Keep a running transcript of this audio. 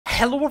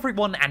Hello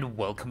everyone and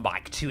welcome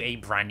back to a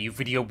brand new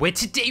video where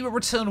today we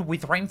return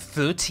with round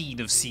 13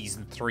 of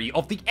season 3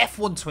 of the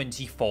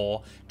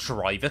F124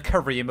 driver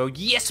career mode.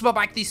 Yes, we're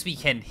back this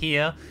weekend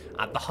here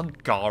at the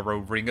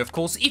Hungaroring. Of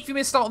course, if you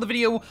missed out on the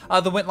video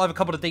that went live a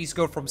couple of days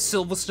ago from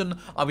Silverstone,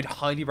 I would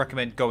highly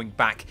recommend going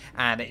back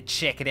and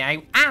checking it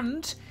out.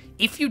 And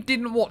if you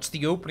didn't watch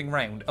the opening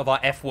round of our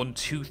F1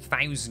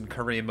 2000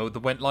 career mode that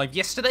went live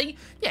yesterday,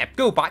 yeah,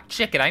 go back,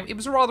 check it out. It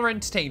was a rather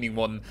entertaining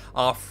one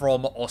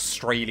from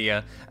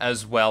Australia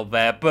as well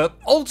there. But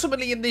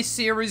ultimately in this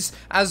series,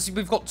 as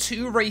we've got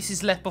 2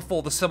 races left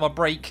before the summer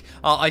break,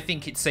 I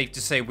think it's safe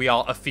to say we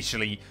are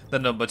officially the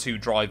number 2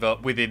 driver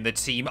within the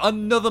team.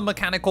 Another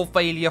mechanical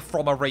failure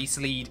from a race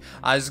lead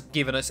has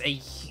given us a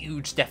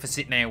huge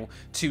deficit now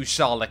to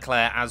Charles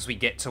Leclerc as we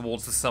get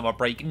towards the summer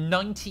break.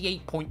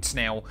 98 points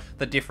now,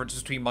 the difference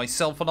between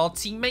myself and our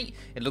teammate.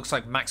 It looks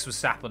like Max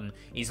Verstappen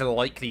is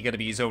likely going to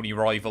be his only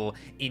rival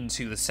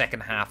into the second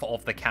half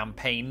of the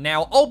campaign.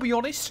 Now, I'll be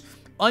honest,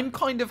 I'm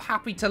kind of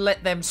happy to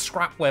let them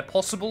scrap where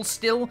possible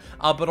still,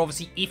 but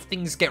obviously if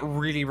things get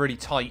really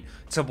tight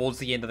towards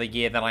the end of the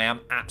year, then I am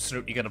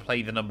absolutely going to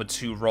play the number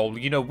 2 role.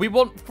 You know, we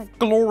want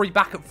glory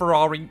back at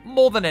Ferrari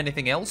more than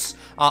anything else,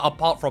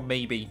 apart from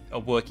maybe a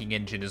working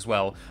engine as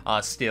well,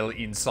 still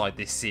inside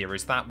this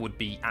series. That would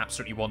be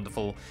absolutely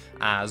wonderful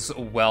as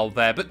well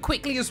there. But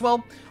quickly as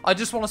well, I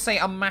just want to say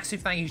a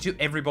massive thank you to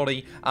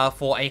everybody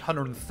for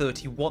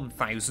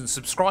 131,000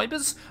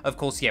 subscribers. Of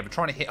course, yeah, we're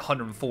trying to hit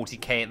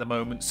 140k at the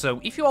moment, so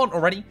if you aren't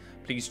already,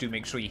 please do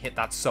make sure you hit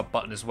that sub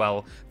button as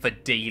well for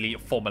daily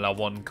Formula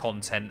 1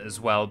 content as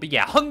well. But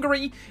yeah,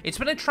 Hungary, it's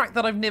been a track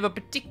that I've never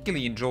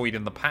particularly enjoyed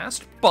in the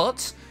past,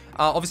 but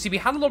obviously we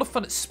had a lot of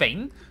fun at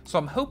Spain, so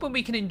I'm hoping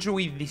we can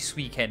enjoy this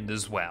weekend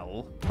as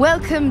well.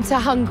 Welcome to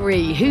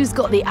Hungary. Who's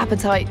got the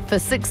appetite for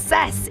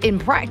success in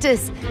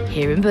practice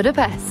here in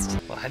Budapest?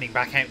 Well, heading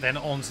back out then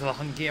onto the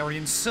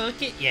Hungarian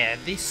circuit. Yeah,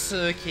 this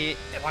circuit,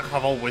 like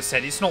I've always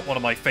said, it's not one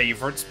of my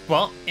favourites,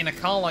 but in a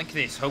car like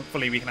this,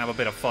 hopefully we can have a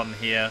bit of fun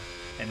here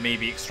and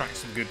maybe extract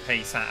some good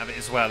pace out of it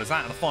as well. As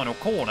that in the final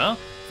corner,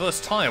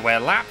 first tyre wear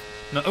lap,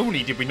 not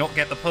only did we not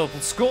get the purple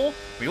score,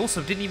 we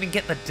also didn't even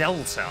get the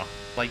delta.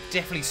 Like,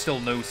 definitely still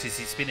notice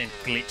it's been a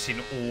glitch in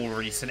all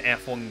recent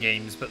F1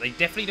 games, but they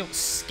definitely don't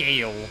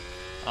scale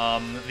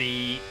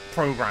the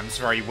programs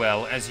very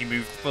well as you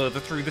move further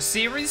through the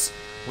series.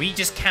 We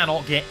just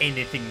cannot get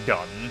anything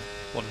done.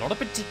 Well, not a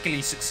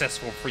particularly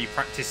successful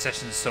pre-practice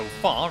session so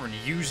far, and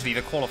usually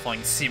the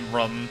qualifying sim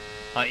run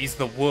is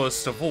the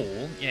worst of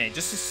all. Yeah, it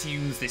just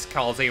assumes this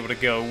car's able to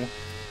go.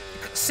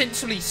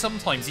 Essentially,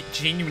 sometimes it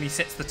genuinely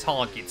sets the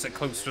targets at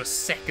close to a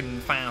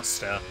second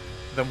faster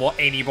than what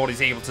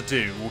anybody's able to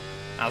do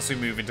as we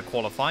move into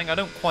qualifying. I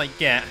don't quite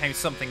get how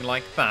something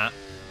like that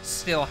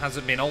still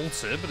hasn't been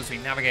altered, but as we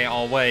navigate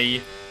our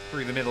way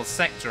through the middle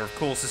sector, of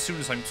course, as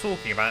soon as I'm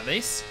talking about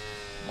this,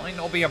 might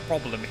not be a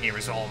problem here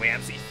as well. We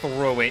absolutely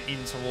throw it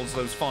in towards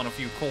those final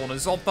few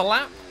corners of the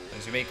lap.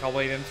 As we make our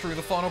way then through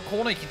the final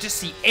corner, you can just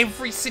see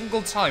every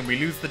single time we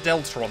lose the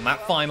delta on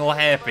that final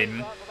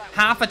hairpin,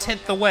 half a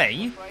tenth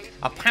away.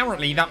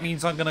 Apparently that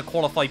means I'm going to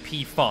qualify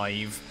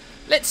P5.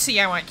 Let's see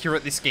how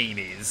accurate this game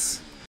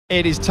is.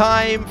 It is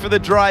time for the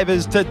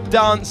drivers to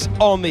dance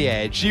on the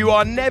edge. You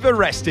are never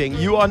resting,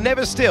 you are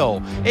never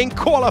still in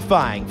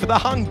qualifying for the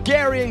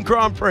Hungarian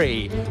Grand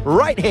Prix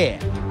right here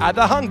at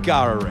the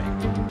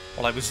Hungaroring.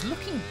 Well, I was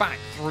looking back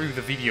through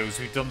the videos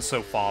we've done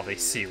so far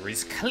this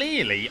series.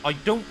 Clearly, I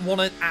don't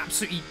want to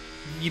absolutely,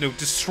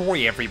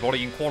 destroy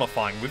everybody in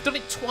qualifying. We've done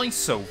it twice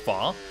so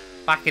far,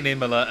 back in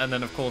Imola and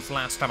then, of course,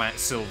 last time at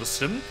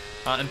Silverstone.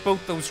 And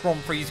both those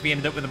Grand Prix we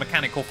ended up with a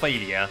mechanical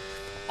failure.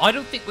 I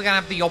don't think we're going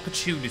to have the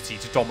opportunity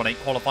to dominate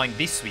qualifying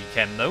this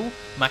weekend, though.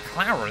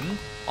 McLaren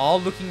are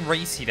looking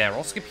racy there.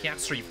 Oscar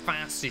Piastri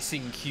fastest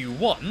in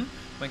Q1.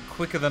 Went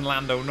quicker than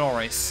Lando,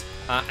 Norris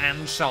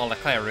and Charles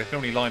Leclerc, who can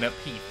only line up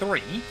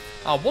P3.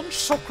 One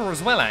shocker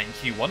as well out in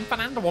Q1.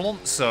 Fernando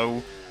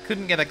Alonso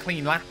couldn't get a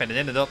clean lap in and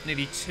ended up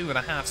nearly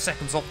 2.5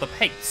 seconds off the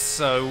pace.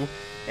 So,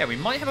 yeah, we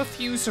might have a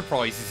few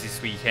surprises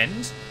this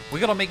weekend. We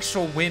got to make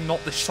sure we're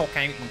not the shock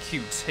out in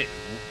Q2.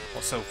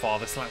 Well, so far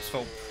this lap's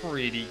felt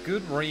pretty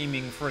good. We're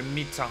aiming for a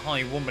mid to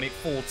high 1 minute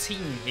 14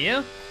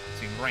 here.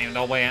 So we can round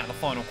our way out the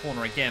final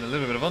corner again. A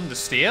little bit of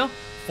understeer.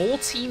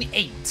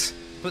 14.8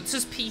 puts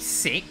us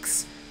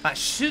P6. That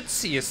should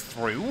see us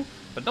through,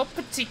 but not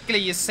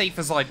particularly as safe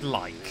as I'd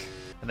like.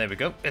 And there we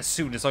go. As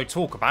soon as I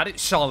talk about it,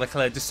 Charles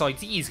Leclerc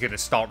decides he's going to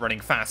start running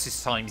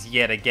fastest times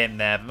yet again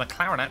there.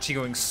 McLaren actually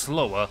going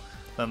slower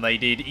than they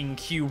did in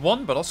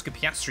Q1, but Oscar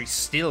Piastri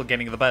still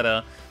getting the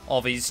better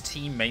of his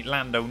teammate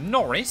Lando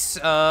Norris.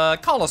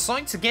 Carlos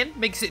Sainz again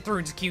makes it through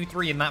into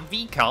Q3 in that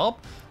V-carb.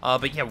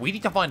 But yeah, we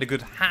need to find a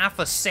good half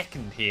a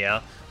second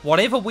here.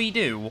 Whatever we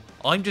do,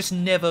 I'm just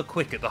never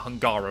quick at the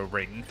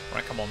Hungaroring.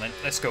 Right, come on then,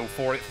 let's go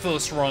for it.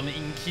 First run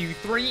in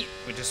Q3.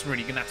 We're just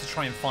really going to have to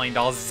try and find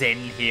our zen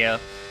here.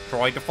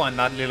 Try to find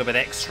that little bit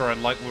extra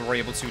like we were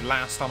able to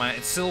last time out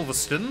at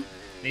Silverstone.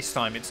 This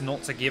time it's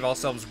not to give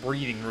ourselves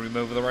breathing room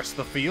over the rest of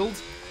the field.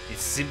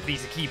 It's simply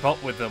to keep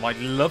up with them. I'd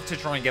love to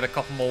try and get a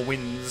couple more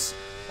wins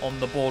on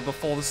the board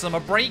before the summer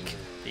break.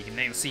 You can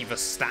now see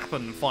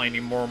Verstappen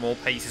finding more and more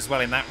pace as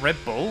well in that Red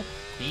Bull.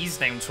 He's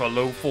down to a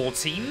low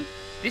 14.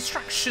 This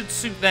track should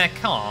suit their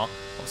car.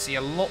 Obviously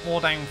a lot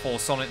more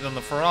downforce on it than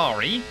the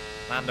Ferrari.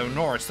 Lando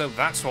Norris, though,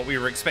 that's what we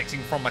were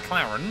expecting from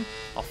McLaren.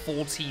 A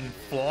 14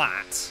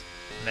 flat.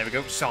 And there we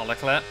go, Charles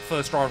Leclerc,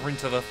 first driver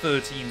into the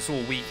 13s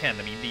all weekend.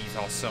 I mean, these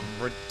are some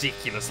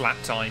ridiculous lap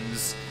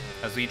times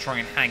as we try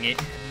and hang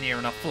it near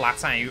enough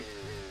flat out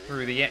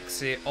through the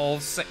exit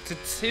of Sector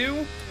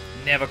 2.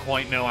 Never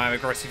quite know how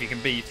aggressive you can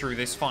be through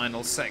this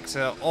final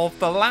sector of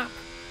the lap.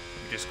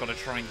 We've just got to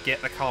try and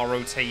get the car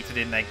rotated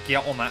in there,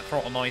 get on that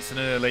throttle nice and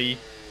early.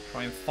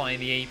 Try and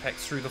find the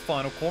apex through the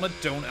final corner.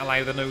 Don't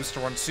allow the nose to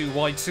run too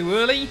wide too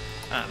early.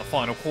 And the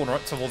final corner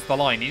up towards the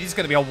line. It is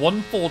going to be a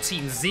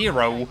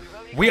 1:14.0.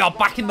 We are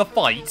back in the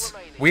fight.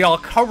 We are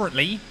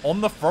currently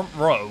on the front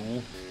row.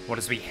 Well,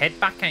 as we head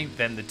back out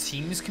then, the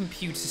team's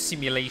computer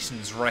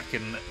simulations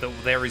reckon that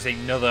there is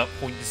another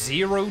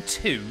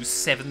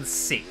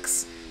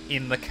 0.0276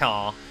 in the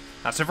car.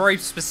 That's a very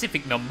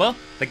specific number.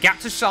 The gap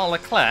to Charles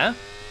Leclerc,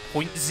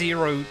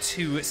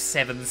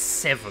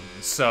 0.0277.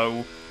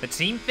 So the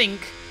team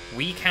think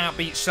we can't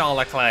beat Charles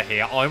Leclerc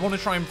here. I want to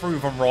try and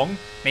prove them wrong.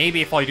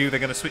 Maybe if I do, they're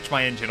going to switch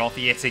my engine off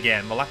yet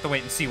again. We'll have to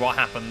wait and see what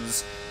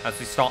happens as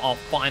we start our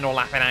final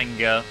lap in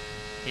anger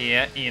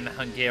here in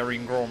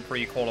Hungarian Grand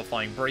Prix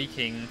qualifying.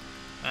 Braking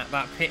at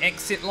that pit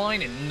exit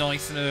line and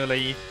nice and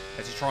early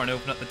as you try and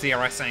open up the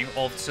DRS out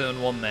of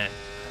turn 1 there.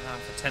 And now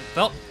for 10th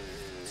up.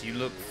 So you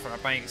look for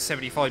about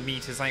 75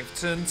 metres out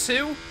for turn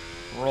 2.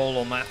 Roll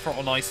on that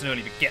throttle nice and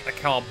early to get the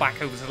car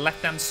back over to the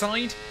left-hand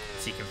side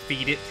so you can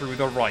feed it through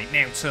the right.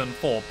 Now turn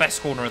 4,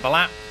 best corner of the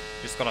lap.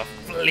 Just got to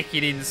flick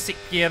it in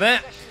 6th gear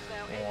there.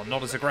 Oh,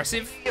 not as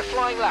aggressive. Your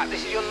flying lap.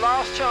 This is your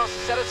last chance to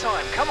set a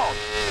time. Come on.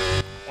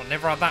 Well,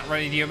 never had that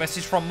radio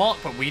message from Mark,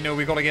 but we know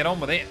we've got to get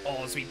on with it.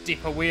 Oh, as we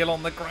dip a wheel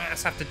on the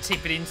grass, have to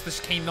tip it into the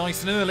chicane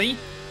nice and early.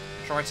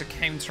 Try to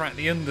counteract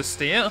the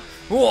understeer.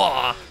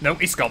 Whoa! No,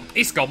 it's gone.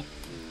 It's gone.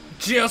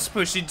 Just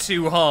pushing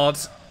too hard.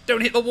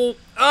 Don't hit the wall.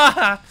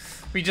 Ah!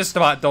 We just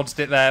about dodged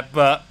it there,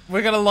 but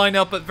we're going to line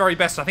up at very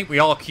best. I think we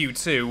are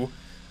Q2.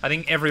 I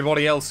think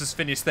everybody else has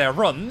finished their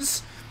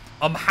runs.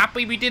 I'm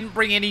happy we didn't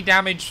bring any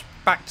damage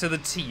back to the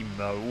team,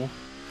 though.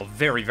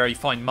 Very, very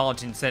fine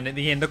margins then at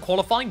the end of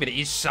qualifying, but it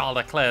is Charles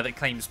Leclerc that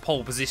claims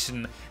pole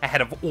position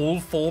ahead of all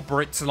 4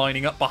 Brits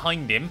lining up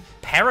behind him.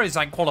 Perez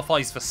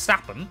out-qualifies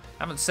Verstappen.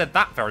 Haven't said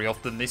that very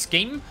often this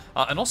game.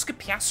 And Oscar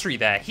Piastri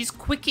there, his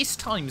quickest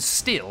time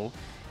still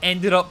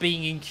ended up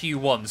being in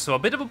Q1. So a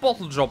bit of a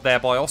bottle job there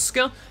by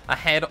Oscar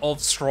ahead of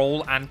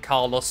Stroll and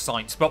Carlos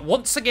Sainz. But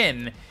once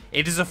again,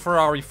 it is a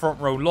Ferrari front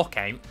row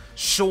lockout.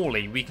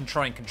 Surely we can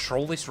try and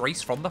control this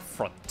race from the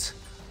front.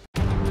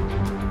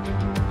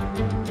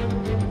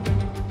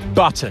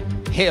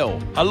 Button,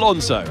 Hill,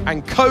 Alonso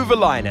and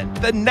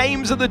Kovalainen, the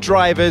names of the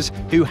drivers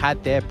who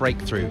had their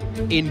breakthrough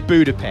in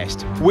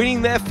Budapest,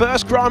 winning their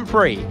first Grand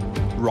Prix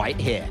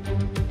right here.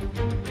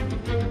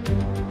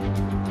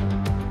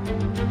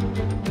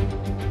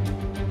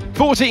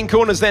 14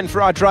 corners then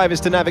for our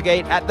drivers to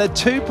navigate at the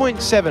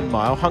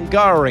 2.7-mile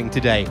Hungaroring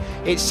today.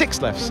 It's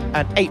 6 lefts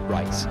and 8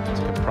 rights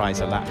to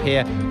comprise a lap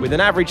here, with an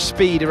average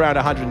speed around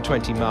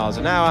 120 miles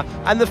an hour,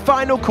 and the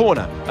final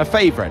corner, a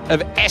favourite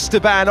of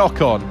Esteban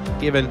Ocon,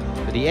 given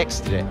that he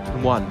exited it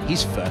and won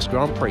his first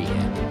Grand Prix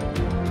here.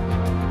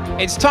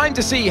 It's time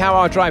to see how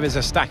our drivers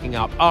are stacking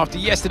up after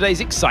yesterday's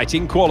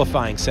exciting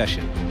qualifying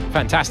session.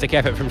 Fantastic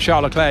effort from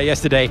Charles Leclerc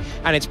yesterday,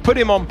 and it's put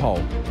him on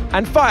pole.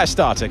 And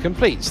Firestarter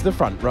completes the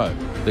front row.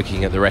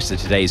 Looking at the rest of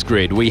today's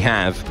grid, we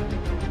have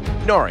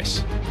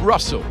Norris,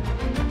 Russell,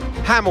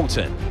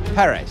 Hamilton,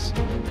 Perez,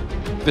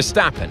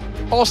 Verstappen,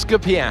 Oscar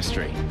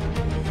Piastri,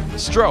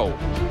 Stroll,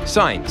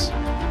 Sainz,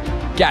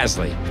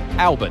 Gasly,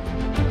 Albon,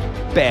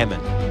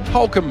 Behrman,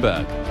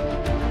 Hulkenberg,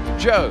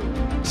 Joe,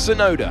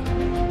 Tsunoda,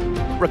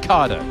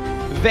 Ricciardo,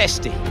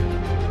 Vesti,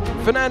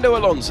 Fernando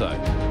Alonso,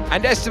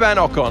 and Esteban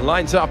Ocon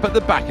lines up at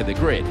the back of the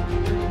grid.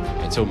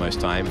 It's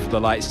almost time for the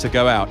lights to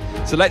go out,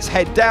 so let's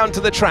head down to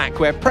the track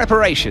where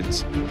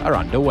preparations are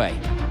underway.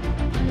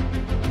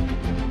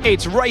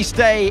 It's race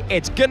day,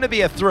 it's gonna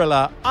be a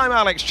thriller. I'm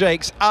Alex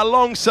Jakes,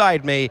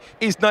 alongside me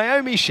is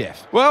Naomi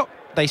Schiff. Well,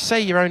 they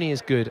say you're only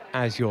as good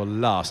as your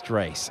last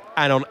race,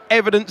 and on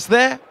evidence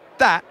there,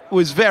 that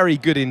was very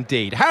good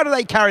indeed. How do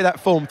they carry that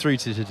form through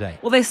to today?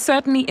 Well, they're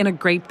certainly in a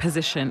great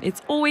position.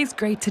 It's always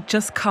great to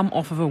just come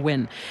off of a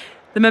win.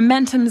 The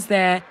momentum's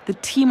there, the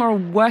team are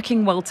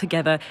working well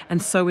together, and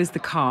so is the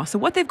car. So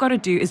what they've got to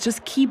do is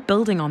just keep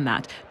building on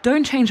that.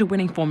 Don't change a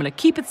winning formula.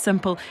 Keep it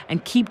simple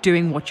and keep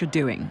doing what you're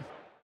doing.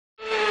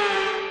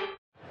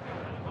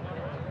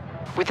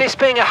 With this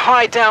being a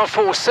high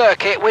downforce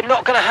circuit, we're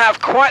not going to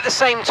have quite the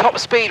same top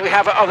speed we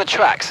have at other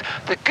tracks.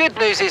 The good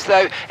news is,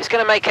 though, it's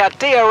going to make our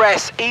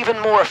DRS even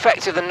more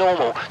effective than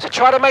normal. So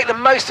try to make the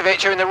most of it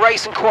during the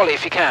race and quali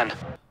if you can.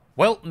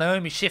 Well,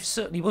 Naomi Schiff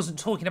certainly wasn't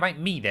talking about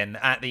me then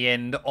at the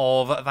end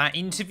of that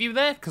interview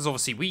there, because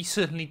obviously we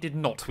certainly did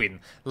not win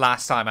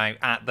last time out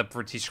at the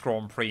British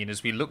Grand Prix, and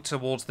as we look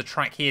towards the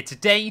track here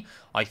today,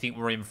 I think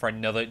we're in for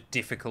another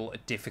difficult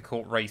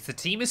race. The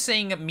team is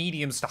saying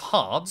mediums to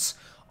hards.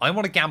 I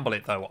want to gamble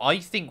it though. I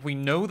think we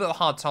know that the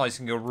hard tyres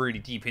can go really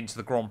deep into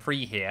the Grand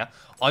Prix here.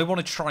 I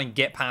want to try and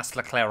get past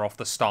Leclerc off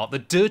the start. The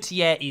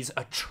dirty air is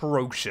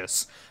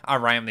atrocious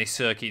around this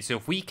circuit, so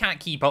if we can't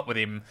keep up with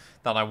him,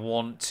 then I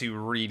want to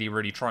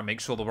really try and make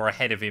sure that we're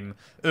ahead of him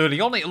early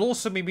on. It'll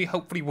also mean we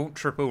hopefully won't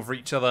trip over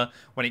each other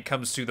when it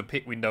comes to the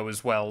pit window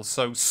as well.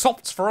 So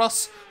softs for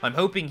us. I'm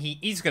hoping he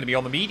is going to be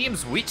on the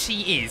mediums, which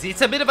he is.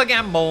 It's a bit of a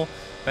gamble,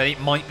 but it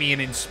might be an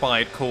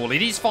inspired call.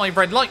 It is 5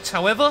 red lights,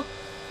 however.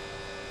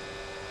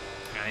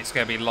 And it's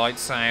going to be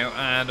lights out,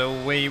 and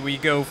away we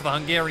go for the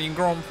Hungarian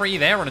Grand Prix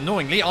there. And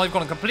annoyingly, I've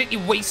gone and completely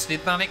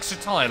wasted that extra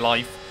tyre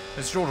life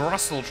as George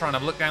Russell trying to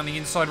look down the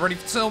inside, ready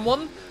for turn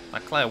 1.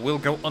 Leclerc will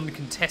go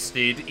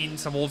uncontested in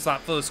towards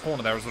that first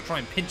corner there as we'll try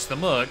and pinch the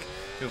Merc,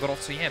 who got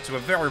off to a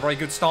very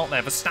good start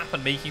there.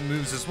 Verstappen making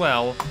moves as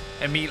well,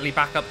 immediately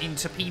back up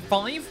into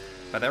P5.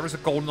 But there is a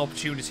golden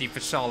opportunity for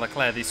Charles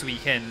Leclerc this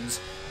weekend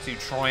to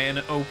try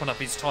and open up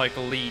his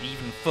title lead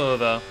even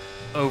further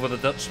over the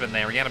Dutchman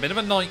there. He had a bit of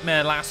a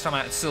nightmare last time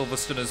out at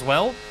Silverstone as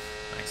well.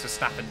 Max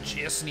Verstappen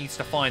just needs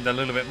to find a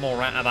little bit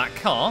more out of that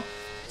car,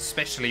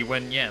 especially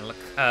when,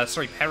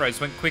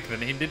 Perez went quicker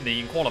than him, didn't he,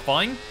 in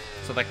qualifying?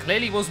 So there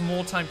clearly was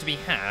more time to be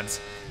had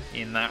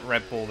in that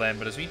Red Bull then.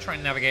 But as we try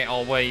and navigate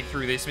our way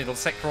through this middle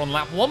sector on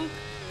lap 1,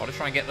 got to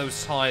try and get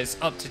those tyres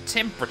up to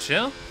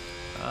temperature.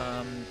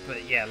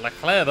 But yeah,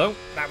 Leclerc though,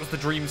 that was the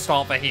dream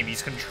start for him.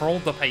 He's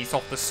controlled the pace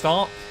off the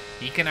start.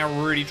 He can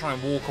now really try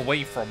and walk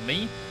away from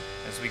me,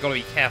 as we got to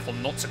be careful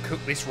not to cook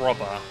this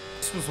rubber.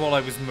 This was what I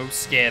was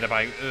most scared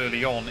about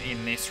early on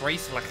in this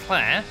race.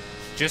 Leclerc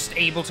just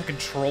able to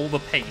control the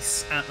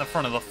pace at the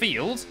front of the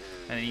field,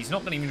 and he's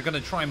not even going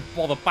to try and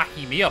bother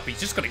backing me up. He's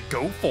just going to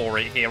go for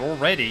it here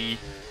already.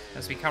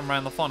 As we come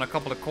around the final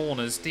couple of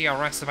corners,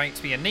 DRS about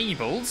to be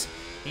enabled.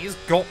 He's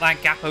got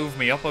that gap over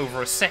me up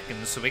over a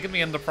second, so we're going to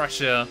be under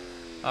pressure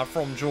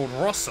from George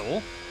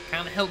Russell.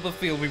 Can't help but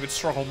feel we would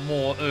struggle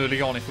more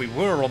early on if we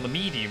were on the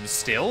mediums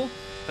still.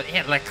 But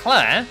yeah,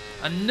 Leclerc,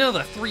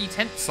 another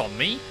 3/10 on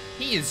me.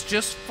 He is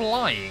just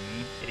flying.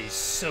 It is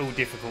so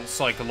difficult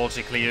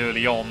psychologically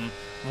early on,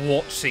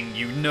 watching,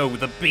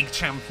 the big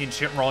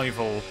championship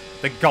rival,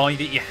 the guy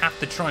that you have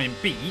to try and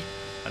beat.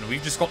 And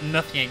we've just got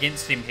nothing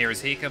against him here,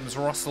 as here comes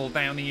Russell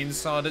down the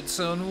inside at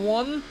turn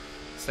 1.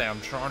 So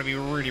I'm trying to be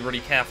really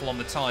careful on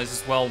the tyres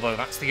as well, though.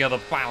 That's the other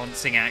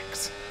balancing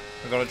act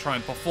we've got to try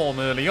and perform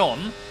early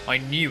on. I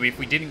knew if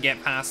we didn't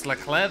get past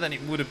Leclerc, then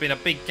it would have been a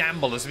big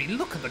gamble. As we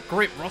look at the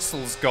grip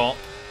Russell's got,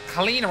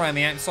 clean around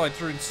the outside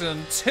through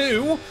turn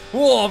 2.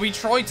 Oh, we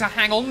tried to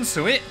hang on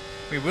to it.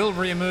 We will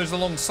re-emerge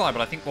alongside,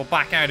 but I think we'll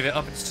back out of it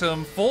up into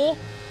turn 4.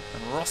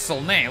 And Russell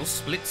now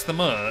splits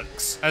the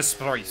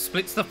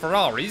splits the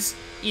Ferraris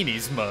in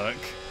his Merc.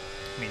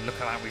 I mean,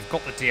 look at that. We've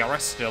got the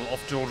DRS still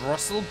off George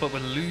Russell, but we're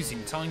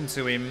losing time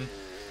to him.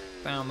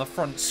 Down the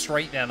front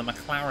straight there, the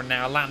McLaren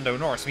now, Lando,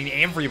 Norris. I mean,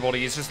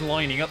 everybody is just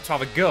lining up to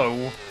have a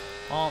go,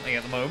 aren't they,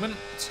 at the moment?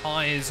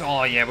 Tyres,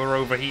 oh yeah, we're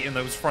overheating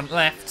those front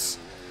lefts.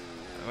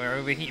 We're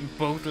overheating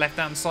both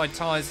left-hand side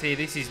tyres here.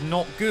 This is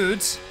not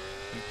good.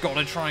 We've got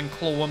to try and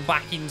claw one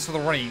back into the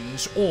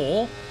range,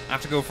 or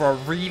have to go for a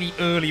really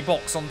early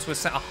box onto a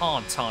set of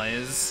hard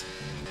tyres.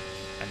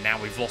 And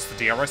now we've lost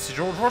the DRS to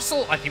George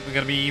Russell. I think we're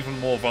going to be even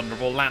more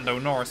vulnerable. Lando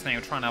Norris now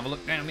trying to have a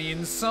look down the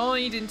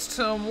inside into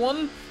turn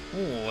 1.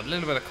 Oh, a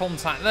little bit of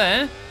contact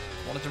there.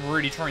 Wanted to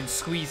really try and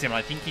squeeze him.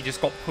 I think he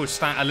just got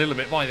pushed out a little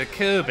bit by the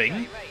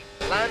curbing.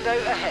 Lando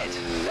ahead.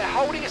 They're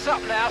holding us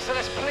up now, so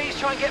let's please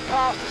try and get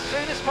past as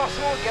soon as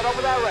possible and get on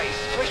with our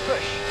race.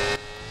 Push.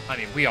 I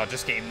mean, we are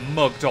just getting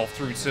mugged off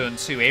through turn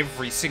 2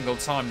 every single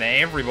time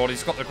there.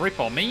 Everybody's got the grip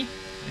on me.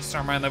 This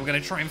time around, though, we're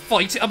going to try and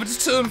fight it up into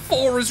turn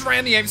 4 as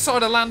round the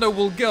outside of Lando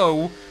will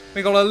go.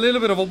 We got a little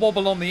bit of a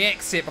wobble on the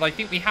exit, but I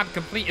think we had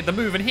completed the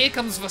move. And here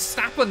comes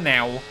Verstappen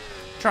now,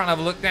 trying to have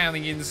a look down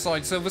the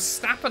inside. So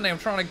Verstappen now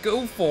trying to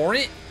go for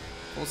it.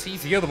 Of course,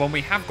 he's the other one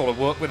we have got to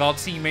work with our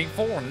teammate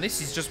for, and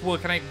this is just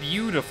working out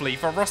beautifully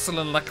for Russell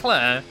and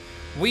Leclerc.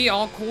 We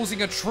are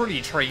causing a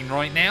trolley train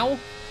right now,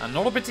 and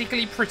not a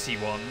particularly pretty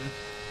one.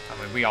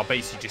 I mean, we are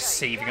basically just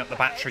saving up the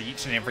battery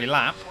each and every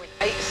lap.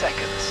 8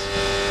 seconds.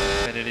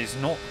 But it is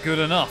not good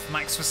enough.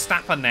 Max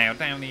Verstappen now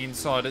down the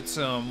inside at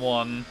turn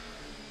 1.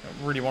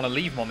 Don't really want to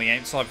leave him on the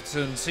outside for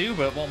turn 2,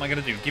 but what am I going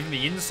to do? Give him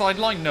the inside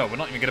line? No, we're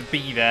not even going to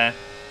be there.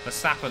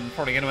 Verstappen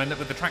probably going to end up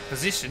with the track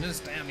position, as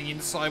down the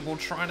inside we'll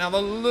try and have a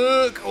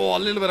look. Oh, a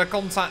little bit of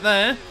contact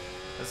there.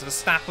 As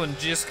Verstappen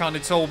just kind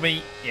of told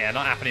me, yeah,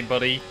 not happening,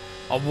 buddy.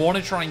 I want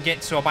to try and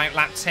get to about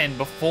lap 10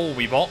 before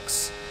we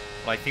box,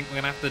 but I think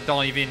we're going to have to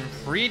dive in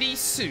pretty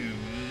soon.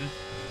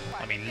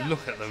 I mean,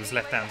 look at those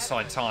left-hand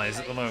side tyres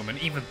at the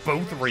moment. Even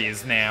both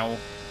rears now.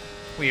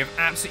 We have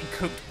absolutely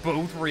cooked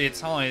both rear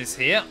tyres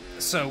here.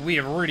 So we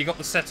have really got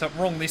the setup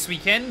wrong this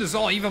weekend. There's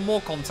even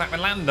more contact with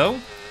Lando.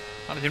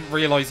 I didn't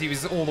realise he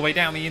was all the way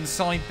down the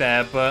inside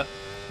there, but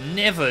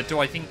never do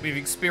I think we've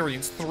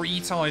experienced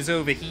 3 tyres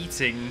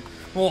overheating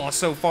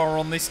so far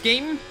on this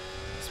game.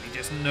 So we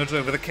just nudge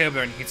over the curb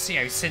there, and you can see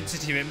how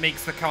sensitive it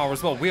makes the car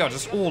as well. We are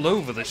just all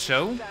over the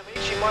show.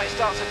 You might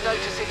start to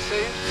notice it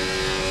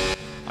soon.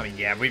 I mean,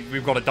 yeah,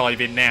 we've got to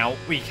dive in now.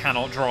 We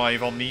cannot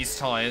drive on these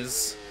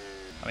tyres.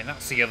 I mean,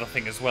 that's the other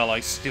thing as well. I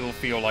still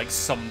feel like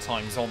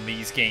sometimes on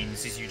these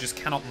games is you just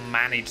cannot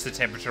manage the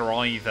temperature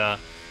either.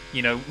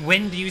 You know,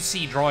 when do you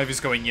see drivers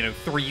going,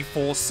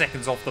 3-4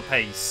 seconds off the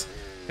pace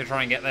to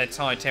try and get their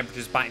tyre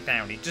temperatures back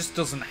down? It just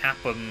doesn't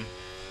happen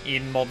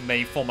in modern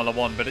day Formula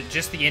 1. But at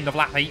just the end of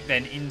lap 8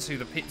 then, into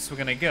the pits we're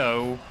going to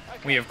go.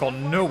 We have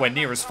gone nowhere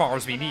near as far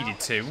as we needed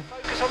to.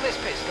 Focus on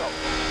this pit stop.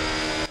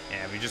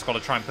 Yeah, we just got to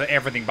try and put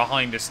everything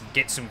behind us and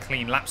get some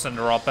clean laps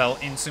under our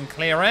belt in some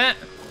clear air.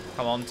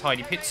 Come on,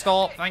 tidy pit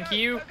stop, thank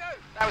you.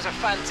 That was a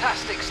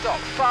fantastic stop,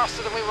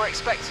 faster than we were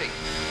expecting.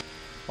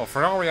 Well,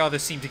 Ferrari either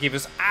seem to give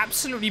us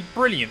absolutely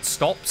brilliant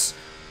stops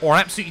or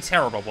absolutely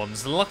terrible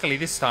ones. Luckily,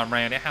 this time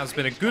round, it has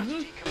been a good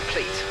one.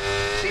 Complete.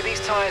 See these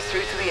tyres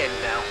through to the end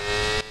now.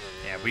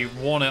 Yeah, we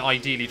want to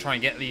ideally try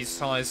and get these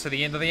tyres to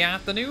the end of the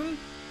afternoon,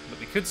 but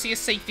we could see a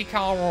safety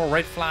car or a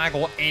red flag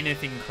or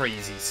anything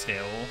crazy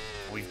still.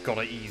 We've got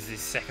to ease this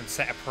second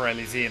set of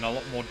Pirellis in a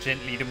lot more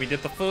gently than we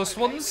did the first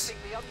ones.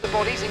 The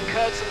body's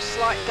incurred some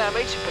slight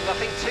damage, but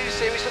nothing too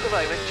serious at the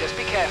moment. Just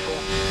be careful.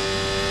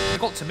 I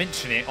forgot to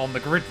mention it on the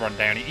grid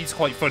rundown. It is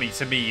quite funny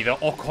to me that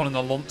Ocon and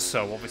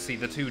Alonso, obviously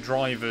the 2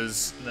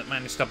 drivers that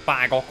managed to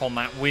bag Ocon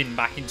that win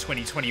back in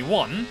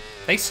 2021,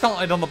 they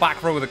started on the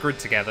back row of the grid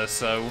together,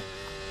 so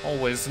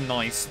always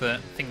nice that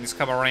things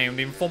come around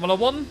in Formula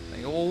 1.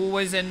 They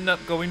always end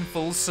up going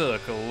full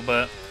circle,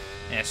 but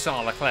yeah,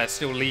 Charles Leclerc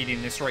still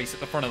leading this race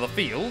at the front of the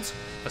field.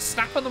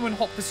 Verstappen them in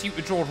hot pursuit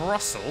with George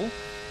Russell.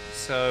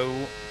 So,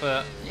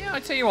 but yeah, I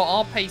tell you what,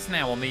 our pace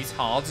now on these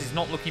hards is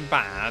not looking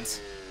bad.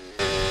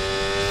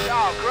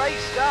 Oh, great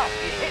stuff.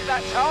 You hit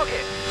that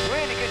target.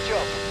 Really good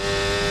job.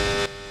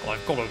 Well,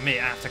 I've got to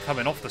admit, after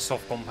coming off the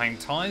soft compound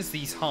tyres,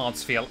 these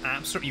hards feel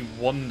absolutely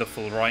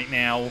wonderful right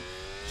now.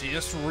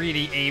 Just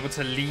really able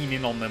to lean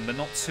in on them, but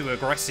not too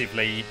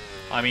aggressively.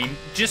 I mean,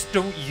 just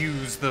don't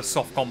use the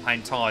soft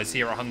compound tyres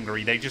here at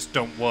Hungary. They just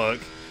don't work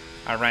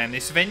around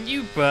this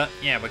venue. But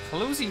yeah, we're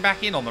closing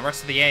back in on the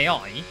rest of the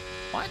AI.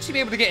 Might actually be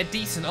able to get a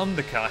decent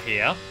undercut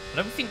here. I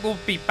don't think we'll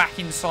be back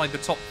inside the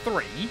top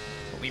 3,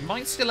 but we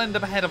might still end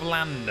up ahead of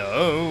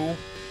Lando.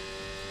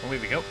 Well,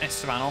 here we go.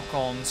 Esteban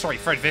Ocon, sorry,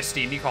 Fred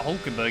Vesti and Nico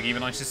Hulkenberg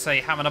even, I should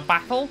say, having a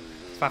battle.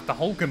 So after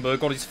Hulkenberg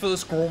got his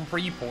first Grand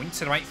Prix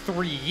points in about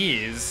 3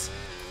 years.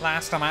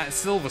 Last time out at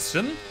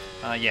Silverstone.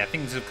 Yeah,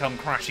 things have come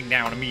crashing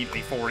down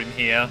immediately for him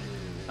here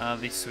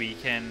this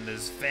weekend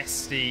as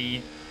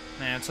Vesti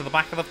now to the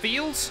back of the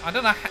field. I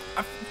don't know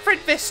how, Fred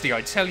Vesti,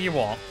 I tell you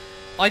what,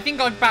 I think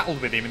I've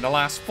battled with him in the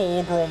last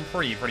 4 Grand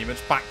Prix pretty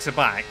much back to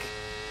back.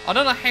 I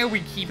don't know how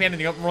we keep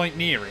ending up right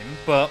near him,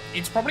 but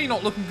it's probably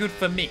not looking good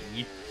for me.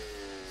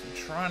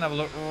 So try and have a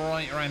look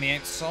right around the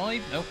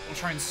outside. Nope, we'll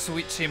try and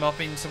switch him up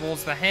in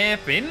towards the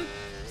hairpin.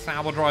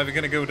 Sauber driver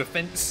going to go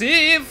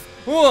defensive.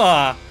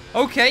 Whoa,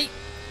 okay.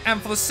 And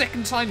for the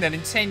second time then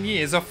in 10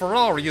 years, a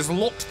Ferrari has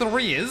locked the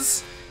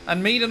rears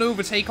and made an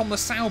overtake on the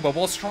Sauber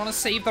whilst trying to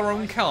save their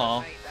own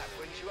car.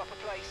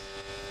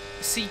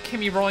 See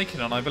Kimi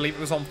Raikkonen, I believe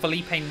it was on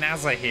Felipe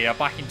Nasr here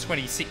back in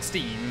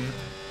 2016.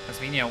 As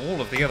we know,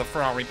 all of the other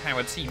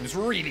Ferrari-powered teams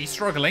really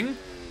struggling.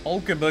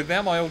 Hulkenberg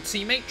there, my old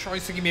teammate,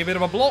 tries to give me a bit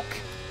of a block.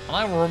 And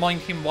I will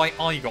remind him why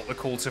I got the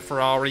call to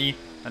Ferrari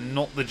and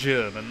not the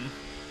German.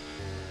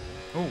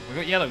 Oh, we've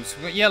got yellows.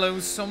 We've got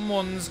yellows.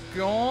 Someone's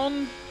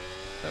gone.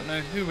 Don't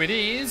know who it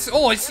is.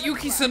 Oh, it's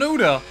Yuki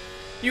Tsunoda.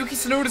 Yuki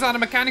Tsunoda's had a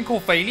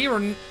mechanical failure,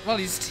 and, well,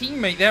 his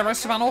teammate there,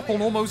 Esteban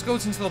Ocon, almost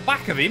goes into the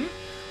back of him.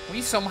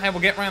 We somehow will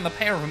get around the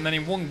pair of them then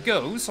in one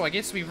go, so I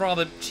guess we've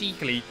rather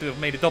cheekily have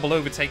made a double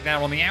overtake there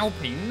on the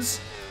Alpines.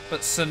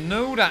 But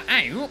Tsunoda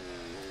out.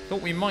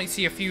 Thought we might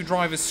see a few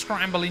drivers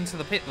scramble into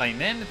the pit lane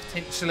then,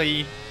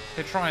 potentially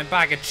to try and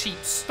bag a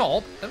cheap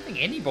stop. Don't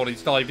think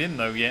anybody's dived in,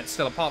 though, yet,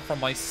 still apart from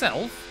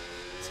myself.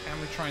 Can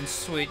we try and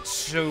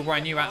switch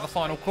brand new out of the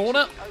final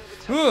corner?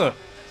 Well,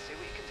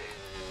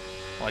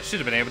 I should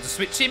have been able to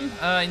switch him.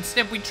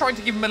 Instead, we tried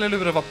to give him a little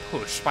bit of a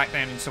push back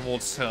down in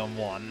towards turn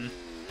 1.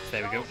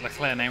 There we go.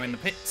 Leclerc now in the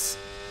pits.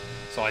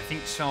 So I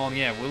think Sean,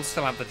 yeah, will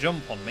still have the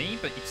jump on me.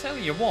 But you tell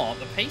you what,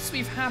 the pace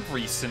we've had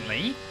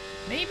recently,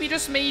 maybe,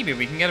 just maybe,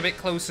 we can get a bit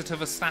closer to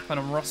Verstappen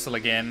and Russell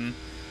again.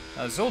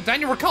 So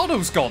Daniel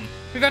Ricciardo's gone.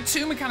 We've had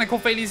 2 mechanical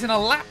failures in a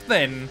lap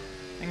then.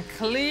 And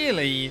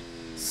clearly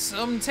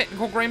some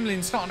technical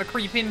gremlins starting to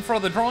creep in for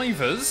other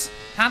drivers.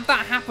 Had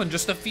that happened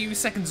just a few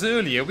seconds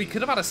earlier, we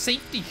could have had a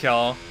safety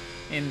car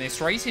in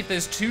this race. If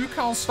there's 2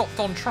 cars stopped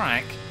on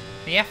track,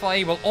 the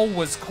FIA will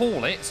always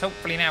call it. So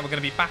hopefully now we're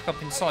going to be back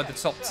up inside the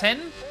top 10.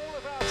 All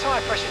of our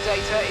tyre pressure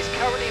data is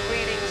currently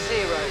reading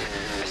 0.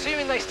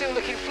 Assuming they still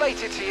look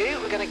inflated to you,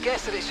 we're going to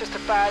guess that it's just a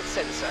bad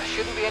sensor.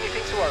 Shouldn't be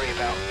anything to worry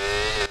about.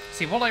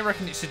 See, what I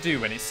reckon it should do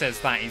when it says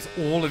that is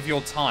all of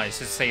your tyres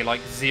should say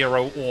like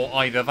 0 or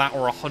either that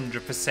or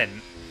 100%.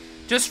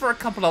 just for a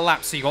couple of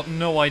laps, so you got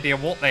no idea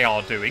what they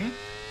are doing.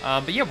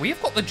 But yeah,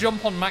 we've got the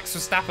jump on Max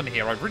Verstappen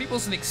here. I really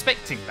wasn't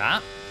expecting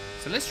that.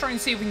 So let's try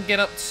and see if we can get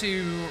up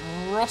to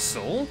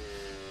Russell.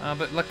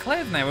 But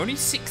Leclerc now only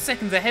 6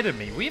 seconds ahead of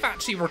me. We've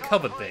actually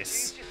recovered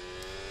this.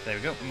 There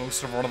we go.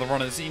 Most of one of the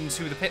runners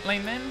into the pit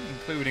lane then,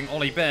 including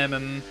Ollie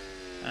Behrman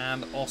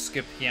and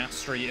Oscar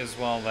Piastri as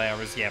well there.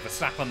 As yeah,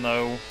 Verstappen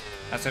though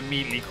has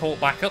immediately caught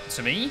back up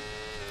to me.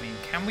 I mean,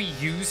 can we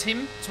use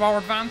him to our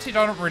advantage?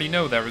 I don't really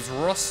know. There is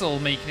Russell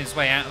making his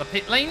way out of the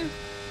pit lane.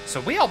 So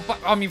we are,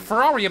 I mean,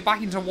 Ferrari are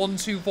back into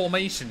 1-2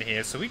 formation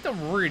here. So we've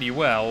done really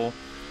well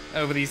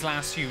over these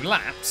last few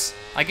laps.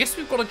 I guess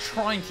we've got to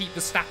try and keep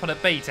Verstappen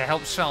at bay to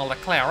help Charles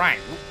Leclerc out.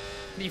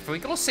 If we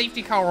got a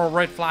safety car or a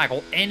red flag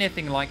or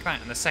anything like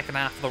that in the second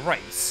half of the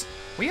race,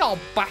 we are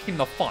back in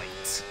the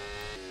fight.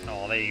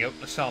 Oh, there you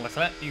go. Charles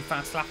Leclerc, new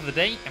fast lap of the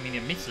day. I mean,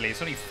 admittedly,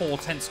 it's only 4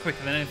 tenths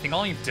quicker than anything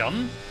I've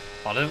done.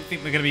 I don't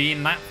think we're going to be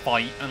in that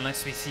fight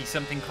unless we see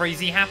something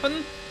crazy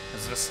happen.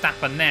 As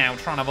Verstappen now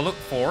trying to have a look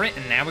for it,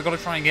 and now we've got to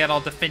try and get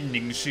our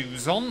defending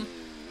shoes on.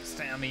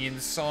 Stay on the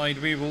inside,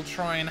 we will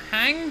try and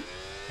hang.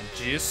 And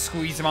just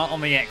squeeze him out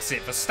on the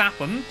exit.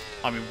 Verstappen,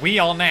 I mean, we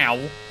are now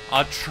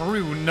a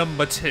true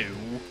number 2.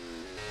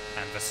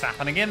 And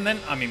Verstappen again then.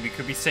 I mean, we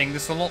could be saying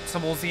this a lot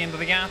towards the end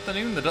of the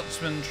afternoon. The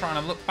Dutchman trying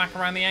to look back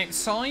around the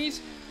outside.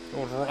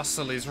 George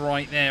Russell is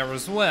right there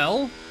as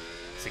well.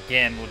 So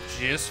again, we'll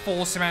just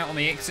force him out on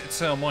the exit of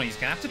turn 1. He's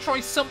going to have to try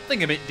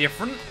something a bit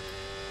different.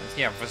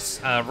 Yeah,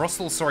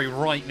 Russell, sorry,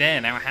 right there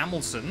now.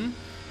 Hamilton,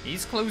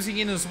 he's closing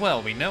in as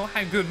well. We know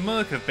how good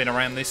Merc have been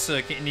around this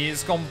circuit in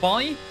years gone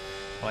by.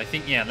 But I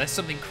think, yeah, unless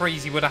something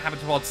crazy would have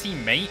happened to our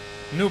teammate,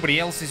 nobody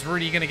else is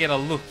really going to get a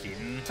look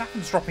in.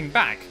 Verstappen's dropping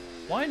back.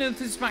 Why on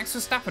earth is Max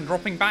Verstappen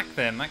dropping back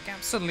then? That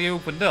gap suddenly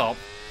opened up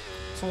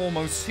to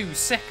almost 2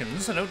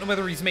 seconds. I don't know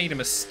whether he's made a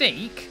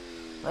mistake.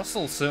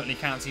 Russell certainly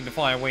can't seem to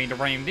find a way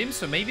around him,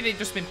 so maybe they've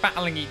just been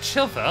battling each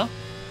other.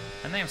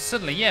 And now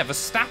suddenly, yeah,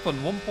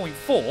 Verstappen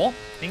 1.4. I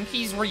think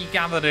he's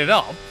regathered it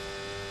up.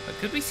 But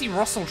could we see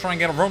Russell try and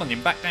get a run on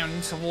him back down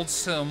in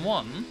towards turn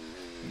 1?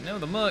 No,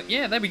 the Merc.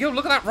 Yeah, there we go.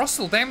 Look at that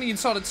Russell down the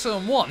inside of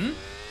turn 1.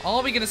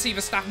 Are we going to see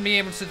Verstappen be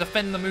able to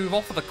defend the move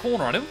off of the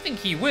corner? I don't think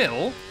he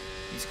will.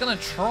 He's going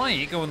to try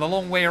it going the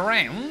long way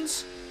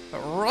around.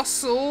 But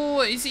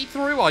Russell, is he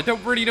through? I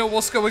don't really know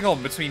what's going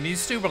on between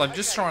these two, but I'm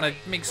just trying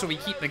to make sure we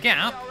keep the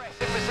gap.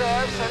 In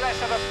reserve, so let's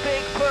have a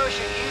big push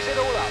and use it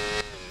all up.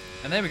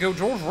 And there we go,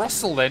 George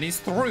Russell then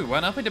is through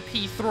and up into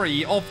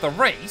P3 of the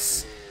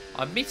race.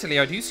 Admittedly,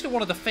 I do still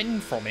want to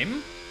defend from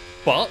him,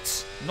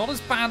 but not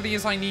as badly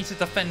as I need to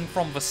defend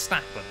from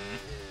Verstappen.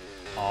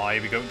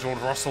 Here we go, George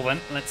Russell then.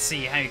 Let's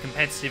see how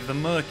competitive the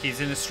Merc is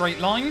in a straight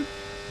line.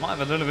 Might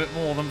have a little bit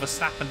more than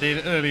Verstappen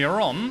did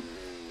earlier on.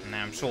 And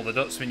now I'm sure the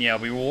Dutchman, yeah,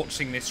 will be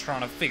watching this,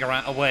 trying to figure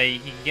out a way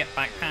he can get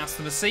back past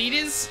the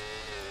Mercedes.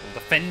 We'll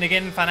defend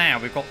again for now.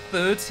 We've got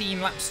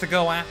 13 laps to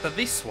go after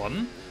this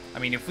one. I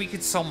mean, if we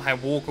could somehow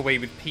walk away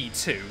with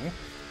P2,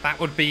 that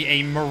would be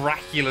a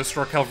miraculous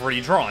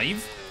recovery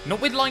drive. Not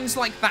with lines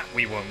like that,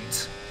 we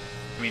won't.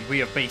 I mean, we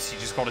have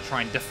basically just got to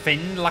try and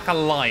defend like a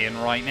lion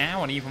right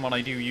now, and even when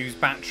I do use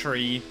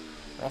battery,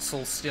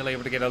 Russell's still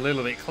able to get a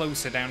little bit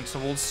closer down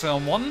towards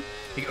turn 1.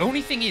 The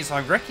only thing is,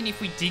 I reckon if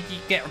we did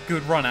get a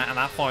good run out of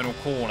that final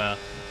corner,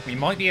 we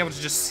might be able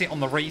to just sit on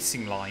the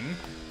racing line.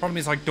 Problem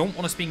is, I don't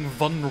want us being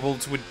vulnerable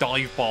to a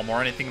dive bomb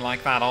or anything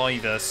like that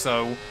either,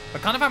 so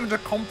we're kind of having to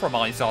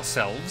compromise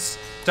ourselves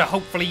to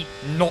hopefully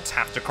not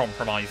have to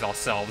compromise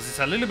ourselves. It's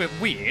a little bit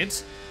weird,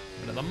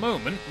 but at the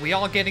moment, we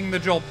are getting the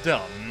job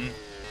done.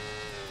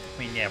 I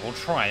mean, yeah, we'll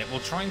try it. We'll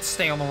try and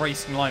stay on the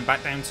racing line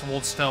back down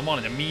towards turn 1,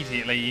 and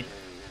immediately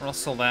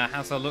Russell there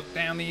has a look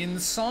down the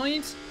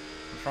inside.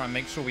 We'll try and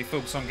make sure we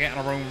focus on getting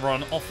our own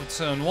run off of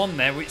turn 1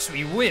 there, which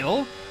we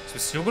will. So we're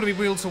still going to be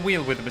wheel to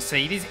wheel with the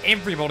Mercedes.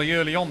 Everybody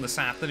early on this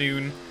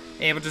afternoon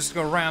able just to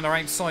go around our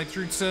outside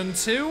through turn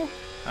 2.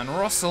 And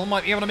Russell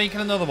might be able to make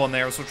another one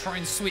there, so we'll try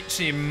and switch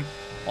him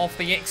off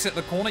the exit of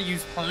the corner.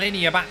 Use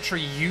plenty of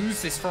battery.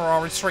 Use this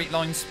Ferrari straight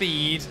line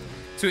speed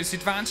to its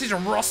advantage.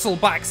 And Russell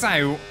backs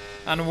out,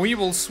 and we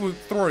will swoop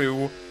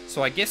through.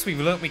 So I guess we've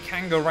learnt we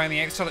can go around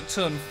the outside at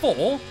turn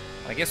 4.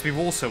 I guess we've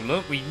also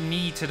learnt we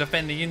need to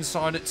defend the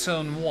inside at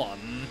turn 1.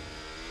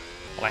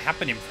 Well, I have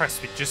been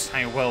impressed with just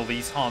how well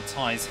these hard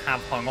tyres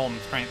have hung on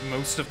throughout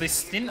most of this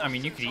stint. I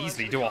mean, you could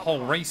easily do a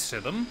whole race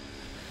to them.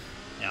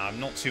 Yeah, I'm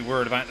not too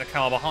worried about the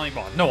car behind.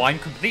 Well, no, I'm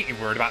completely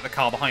worried about the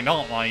car behind,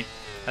 aren't I,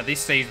 at this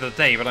stage of the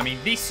day. But I mean,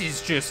 this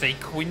is just a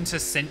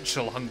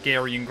quintessential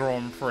Hungarian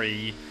Grand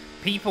Prix.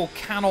 People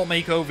cannot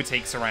make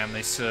overtakes around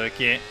this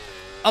circuit.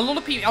 A lot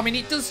of people, I mean,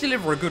 it does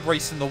deliver a good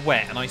race in the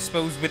wet, and I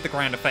suppose with the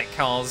ground effect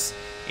cars,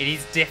 it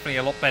is definitely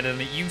a lot better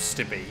than it used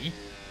to be.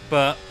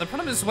 But the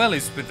problem as well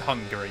is with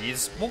Hungary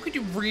is, what could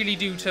you really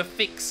do to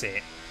fix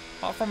it?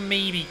 Apart from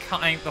maybe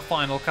cut out the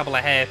final couple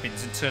of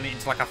hairpins and turn it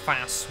into like a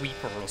fast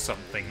sweeper or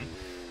something.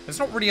 There's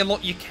not really a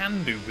lot you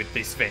can do with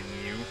this venue.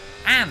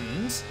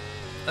 And,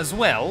 as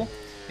well,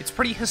 it's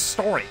pretty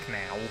historic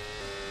now.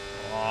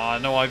 Oh,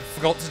 no, I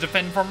forgot to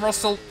defend from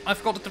Russell. I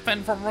forgot to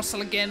defend from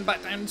Russell again,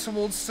 back down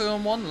towards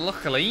turn 1.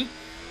 Luckily,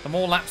 the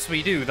more laps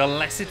we do, the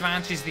less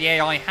advantage the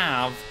AI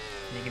have.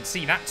 And you can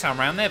see that time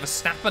around there.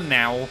 Verstappen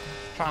now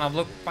trying to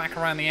look back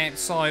around the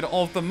outside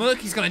of the Merc.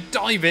 He's going to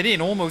dive it in,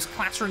 almost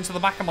clatter into the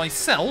back of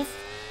myself.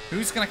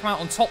 Who's going to come out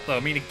on top, though?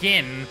 I mean,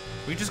 again,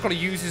 we've just got to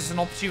use this as an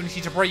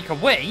opportunity to break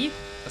away.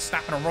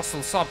 Verstappen and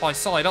Russell side by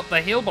side up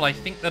the hill, but I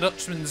think the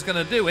Dutchman's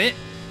going to do it.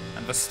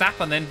 And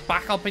Verstappen then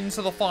back up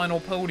into the final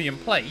podium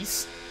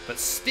place, but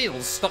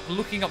still stuck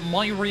looking at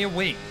my rear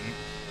wing.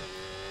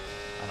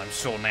 And I'm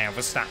sure now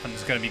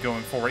Verstappen's going to be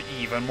going for it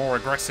even more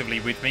aggressively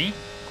with me.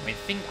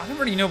 I don't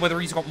really know whether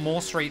he's got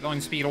more straight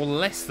line speed or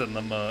less than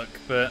the Merc,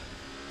 but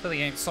to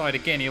the outside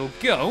again he'll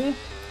go.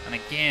 And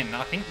again,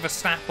 I think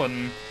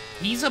Verstappen,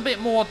 he's a bit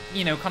more,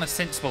 you know, kind of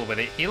sensible with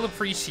it. He'll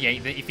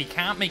appreciate that if he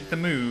can't make the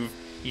move,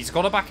 he's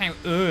got to back out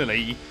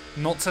early,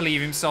 not to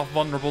leave himself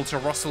vulnerable to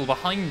Russell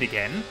behind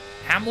again.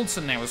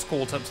 Hamilton now has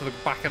caught up to the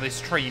back of this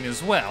train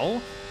as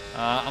well.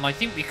 And I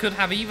think we could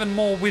have even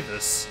more with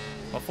us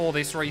before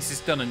this race is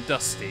done and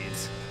dusted.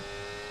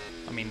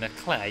 I mean,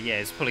 Leclerc, yeah,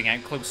 is pulling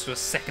out close to a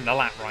second a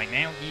lap right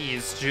now. He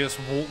has just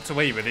walked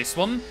away with this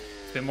one.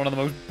 It's been one of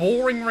the most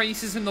boring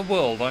races in the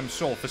world, I'm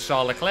sure, for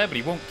Charles Leclerc, but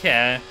he won't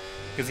care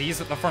because he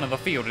is at the front of the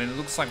field, and it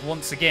looks like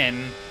once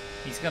again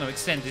he's going to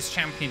extend his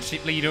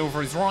championship lead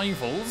over his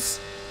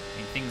rivals. I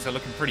mean, things are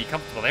looking pretty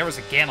comfortable there, as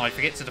again I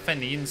forget to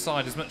defend the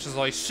inside as much as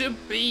I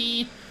should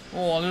be.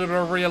 Oh, a little bit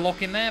of rear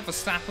lock in there.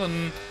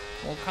 Verstappen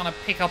will kind of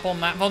pick up on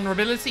that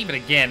vulnerability, but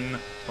again,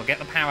 we'll get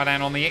the power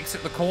down on the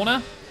exit of the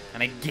corner,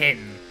 and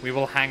again, we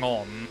will hang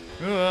on.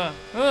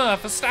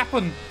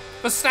 Verstappen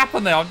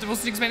there. I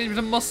wasn't expecting him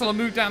to muscle and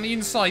move down the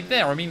inside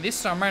there. I mean,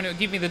 this time around it'll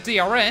give me the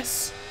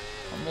DRS.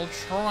 And we'll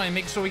try and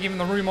make sure we give him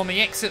the room on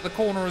the exit, the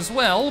corner as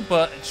well.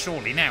 But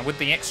surely now, with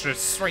the extra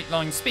straight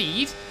line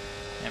speed,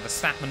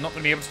 Verstappen not going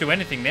to be able to do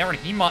anything there. And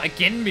he might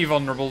again be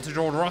vulnerable to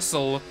George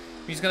Russell.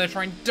 He's going to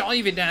try and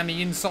dive it down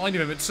the inside of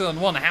him at turn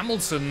 1.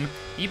 Hamilton,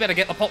 he better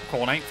get the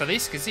popcorn out for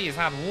this, because he has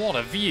had what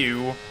a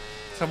view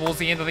towards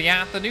the end of the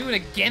afternoon.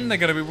 Again, they're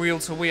going to be wheel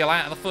to wheel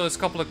out of the first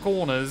couple of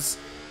corners.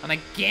 And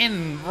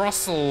again,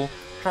 Russell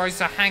tries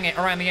to hang it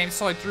around the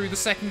outside through the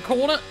second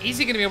corner. Is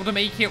he going to be able to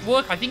make it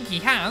work? I think he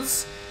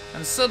has.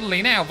 And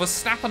suddenly now,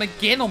 Verstappen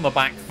again on the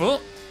back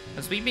foot,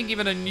 as we've been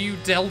given a new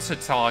Delta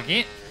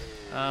target.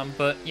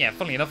 But yeah,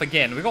 funnily enough,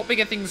 again, we've got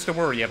bigger things to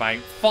worry about.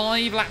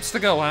 5 laps to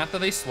go after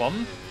this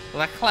one.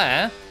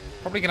 Leclerc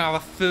probably going to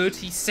have a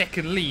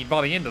 30-second lead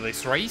by the end of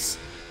this race.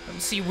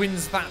 Don't see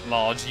wins that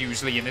large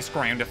usually in this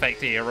ground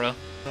effect era.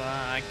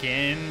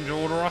 Again,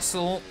 George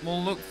Russell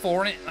will look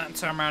for it. That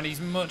time around he's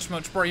much,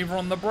 much braver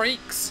on the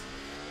brakes.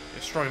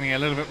 Just struggling a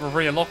little bit with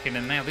rear locking,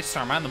 and now this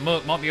time around the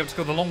Merc might be able to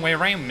go the long way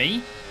around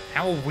me.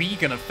 How are we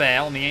going to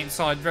fare on the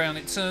outside round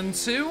at turn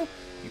 2?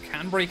 You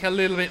can brake a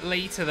little bit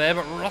later there,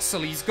 but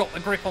Russell, he's got the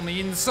grip on the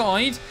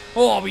inside.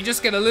 Oh, we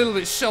just get a little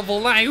bit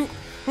shoveled out.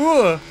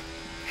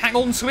 Hang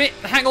on to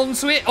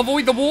it,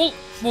 avoid the wall.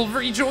 We'll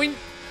rejoin,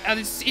 and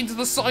it's into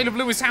the side of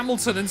Lewis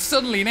Hamilton, and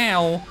suddenly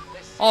now,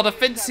 our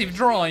defensive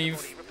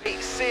drive.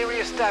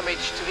 Serious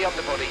damage to the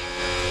underbody.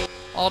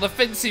 Our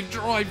defensive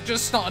drive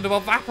just starting to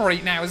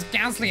evaporate now as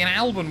Gasly and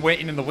Albon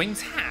waiting in the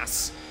wings.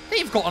 Haas,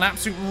 they've got an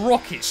absolute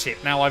rocket ship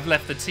now I've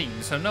left the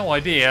team, so no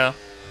idea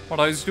what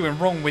I was doing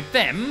wrong with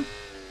them.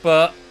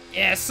 But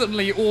yeah,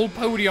 suddenly all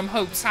podium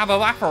hopes have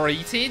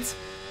evaporated.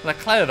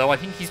 Leclerc, though, I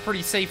think he's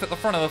pretty safe at the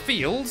front of the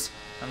field.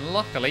 And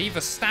luckily,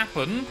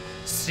 Verstappen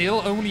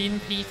still only in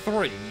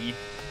P3. And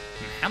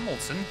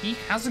Hamilton, he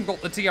hasn't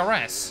got the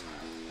DRS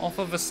off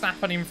of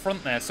Verstappen in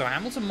front there, so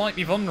Hamilton might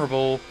be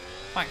vulnerable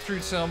back through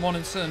turn 1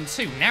 and turn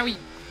 2. Now he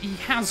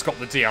has got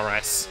the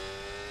DRS.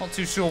 Not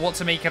too sure what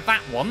to make of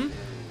that one.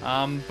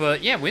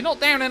 But yeah, we're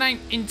not down and out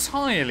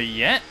entirely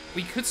yet.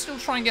 We could still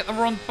try and get the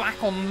run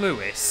back on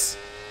Lewis.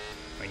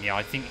 But yeah,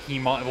 I think he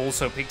might have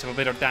also picked up a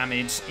bit of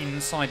damage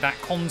inside that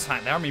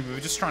contact there. I mean, we were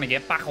just trying to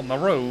get back on the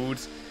road,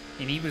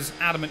 and he was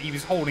adamant he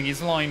was holding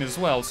his line as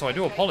well, so I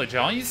do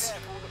apologise.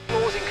 The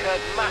floors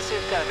incurred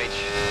massive damage.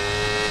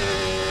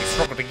 We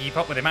struggled to keep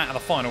up with him out of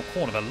the final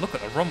corner, but look at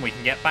the run we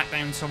can get back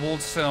down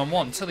towards turn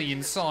 1 to the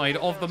inside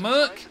of the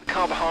Merc.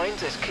 Car behind,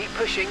 let's keep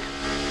pushing.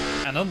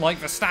 And unlike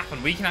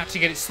Verstappen, we can actually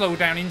get it slowed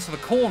down into the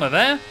corner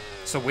there.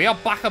 So we are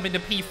back up into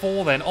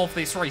P4 then of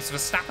this race.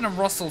 Verstappen and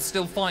Russell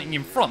still fighting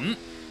in front.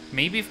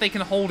 Maybe if they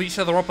can hold each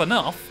other up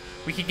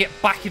enough, we can get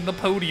back in the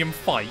podium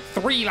fight.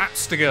 3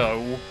 laps to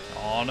go.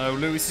 Oh no,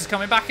 Lewis is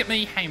coming back at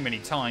me. How many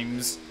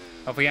times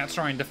have we had to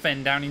try and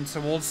defend down in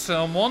towards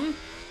turn 1?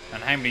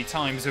 And how many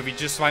times have we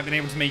just about been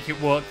able to make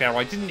it work there?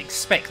 I didn't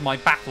expect my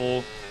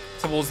battle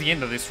towards the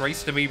end of this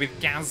race to be with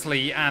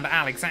Gasly and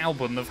Alex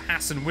Albon of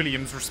Haas and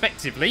Williams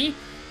respectively.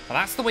 But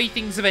that's the way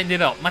things have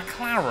ended up.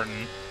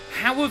 McLaren,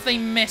 how have they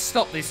messed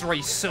up this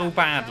race so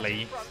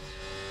badly?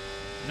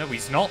 No,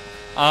 he's not.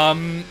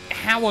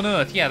 How on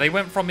earth? Yeah, they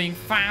went from being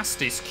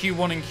fastest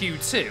Q1 and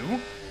Q2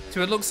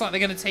 to it looks like they're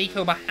going to take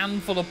home a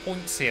handful of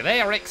points here. They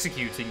are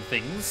executing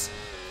things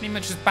pretty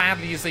much as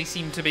badly as they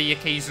seem to be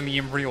occasionally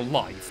in real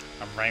life.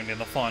 And round in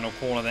the final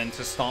corner then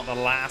to start the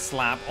last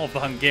lap of the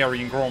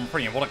Hungarian Grand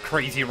Prix, and what a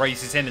crazy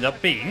race it's ended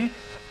up being.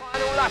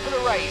 Final lap of the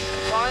race,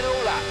 final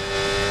lap.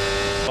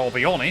 I'll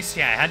be honest,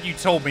 yeah, had you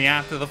told me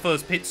after the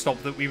first pit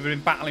stop that we would have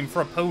been battling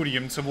for a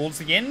podium towards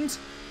the end,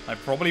 I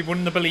probably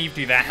wouldn't have believed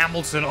you there.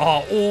 Hamilton,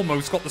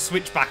 almost got the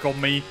switch back on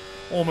me.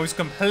 Almost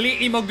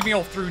completely mugged me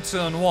off through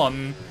turn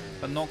 1,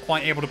 but not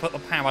quite able to put the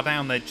power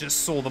down there. Just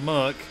saw the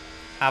Merc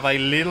have a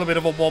little bit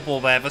of a wobble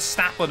there.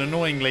 Verstappen,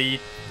 annoyingly,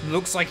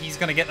 looks like he's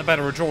going to get the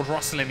better of George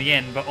Russell in the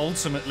end, but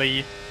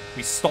ultimately,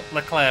 we stopped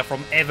Leclerc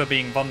from ever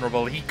being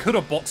vulnerable. He could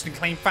have boxed and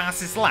claimed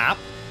fastest lap,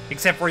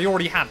 except for he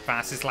already had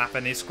fastest lap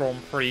in this Grand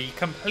Prix.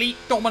 Complete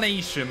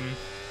domination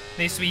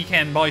this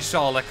weekend by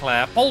Charles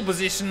Leclerc. Pole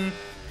position,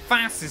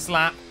 fastest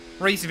lap,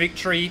 race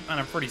victory, and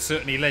I'm pretty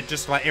certain he led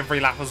just about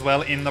every lap as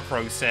well in the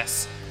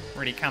process.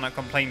 Really cannot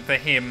complain for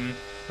him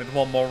with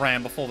one more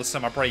round before the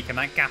summer break, and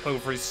that gap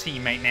over his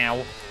teammate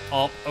now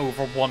up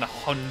over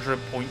 100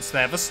 points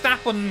there.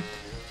 Verstappen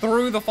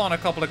through the final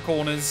couple of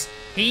corners.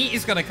 He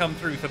is going to come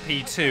through for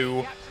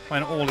P2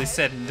 when all is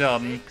said and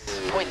done.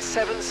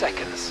 0.7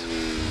 seconds.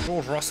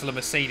 George Russell and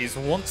Mercedes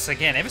once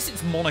again, ever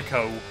since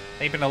Monaco,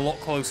 they've been a lot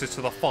closer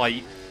to the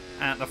fight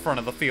at the front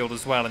of the field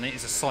as well, and it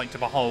is a sight to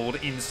behold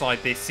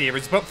inside this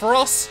series. But for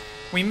us,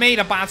 we made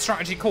a bad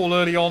strategy call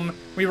early on.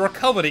 We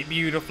recovered it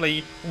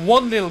beautifully.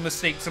 One little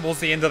mistake towards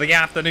the end of the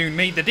afternoon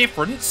made the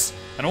difference,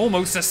 and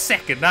almost a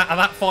second out of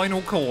that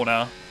final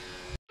corner.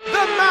 The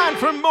man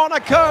from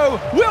Monaco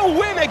will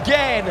win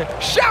again.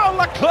 Charles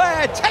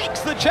Leclerc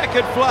takes the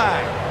checkered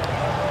flag.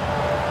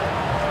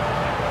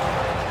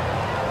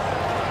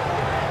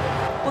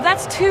 Well,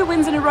 that's 2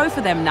 wins in a row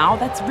for them now.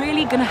 That's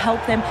really going to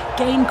help them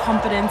gain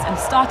confidence and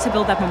start to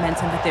build that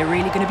momentum that they're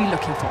really going to be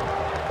looking for.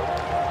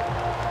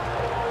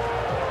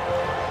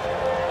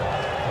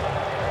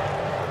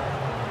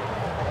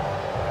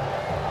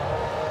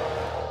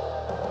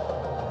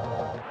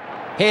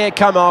 Here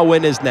come our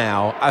winners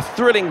now. A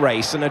thrilling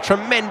race and a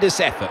tremendous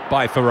effort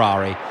by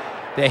Ferrari.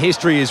 Their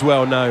history is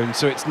well known,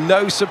 so it's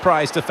no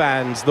surprise to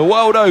fans the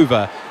world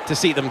over to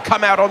see them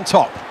come out on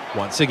top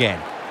once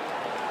again.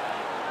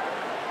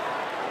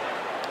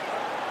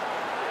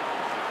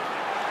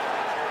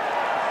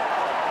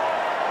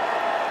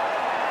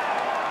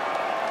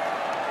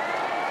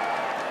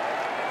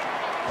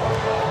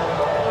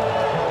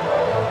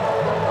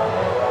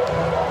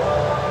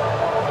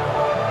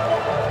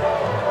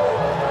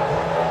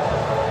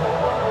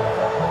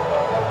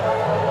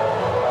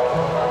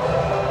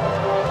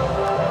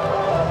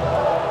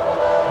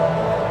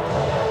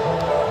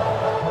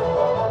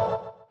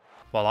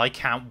 Well, I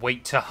can't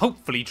wait to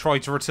hopefully try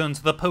to return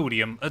to the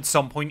podium at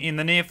some point in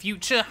the near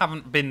future.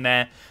 Haven't been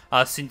there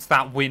since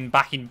that win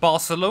back in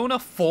Barcelona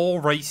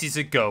 4 races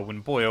ago.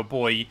 And boy, oh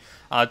boy,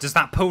 does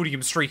that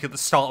podium streak at the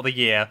start of the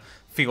year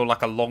feel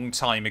like a long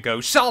time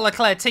ago. Charles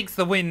Leclerc takes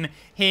the win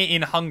here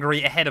in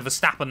Hungary ahead of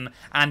Verstappen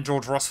and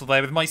George Russell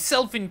there, with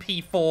myself in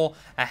P4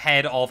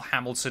 ahead of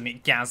Hamilton,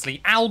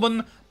 Gasly,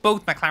 Albon,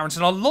 both McLaren,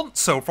 and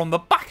Alonso from the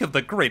back of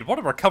the grid. What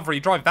a recovery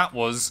drive that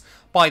was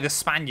by the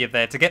Spaniard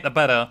there to get the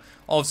better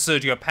of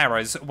Sergio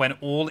Perez when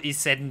all is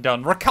said and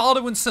done.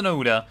 Ricciardo and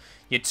Tsunoda,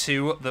 your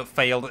 2 that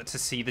failed to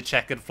see the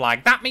checkered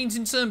flag. That means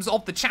in terms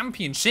of the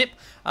championship,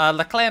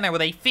 Leclerc now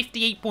with a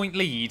 58-point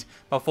lead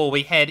before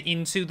we head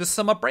into the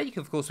summer break.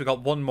 Of course, we've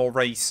got one more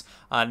race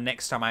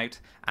next time out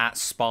at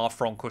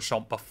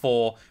Spa-Francorchamps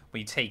before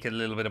we take a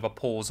little bit of a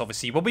pause.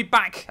 Obviously, we'll be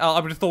back, I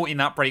would have thought, in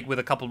that break with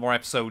a couple more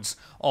episodes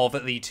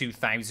of the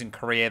 2000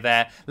 career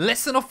there.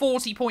 Less than a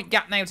 40-point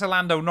gap now to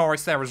Lando,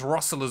 Norris there as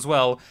Russell as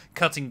well,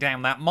 cutting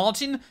down that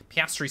margin.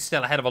 Piastri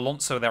still ahead of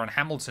Alonso there, and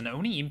Hamilton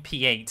only in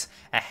P8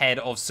 ahead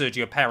of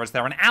Sergio Perez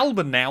there. And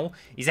Albon now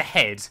is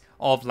ahead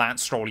of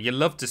Lance Stroll. You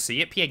love to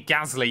see it. Pierre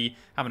Gasly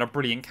having a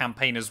brilliant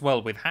campaign as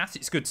well with Haas.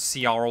 It's good to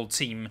see our old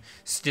team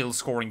still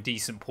scoring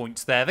decent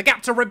points there. The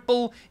gap to Red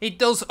Bull, it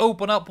does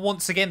open up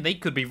once again. They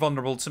could be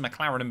vulnerable to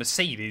McLaren and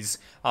Mercedes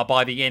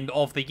by the end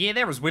of the year.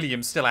 There is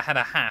Williams still ahead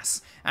of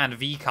Haas and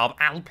VCARB.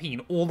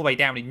 Alpine all the way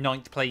down in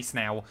 9th place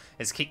now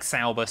as Kick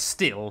Sauber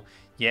still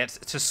yet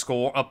to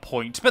score a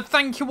point. But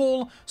thank you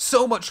all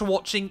so much for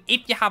watching.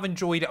 If you have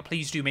enjoyed it,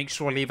 please do make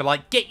sure to leave a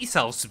like, get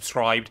yourself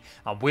subscribed,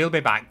 and we'll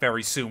be back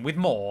very soon with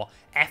more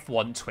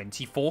F1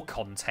 24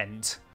 content.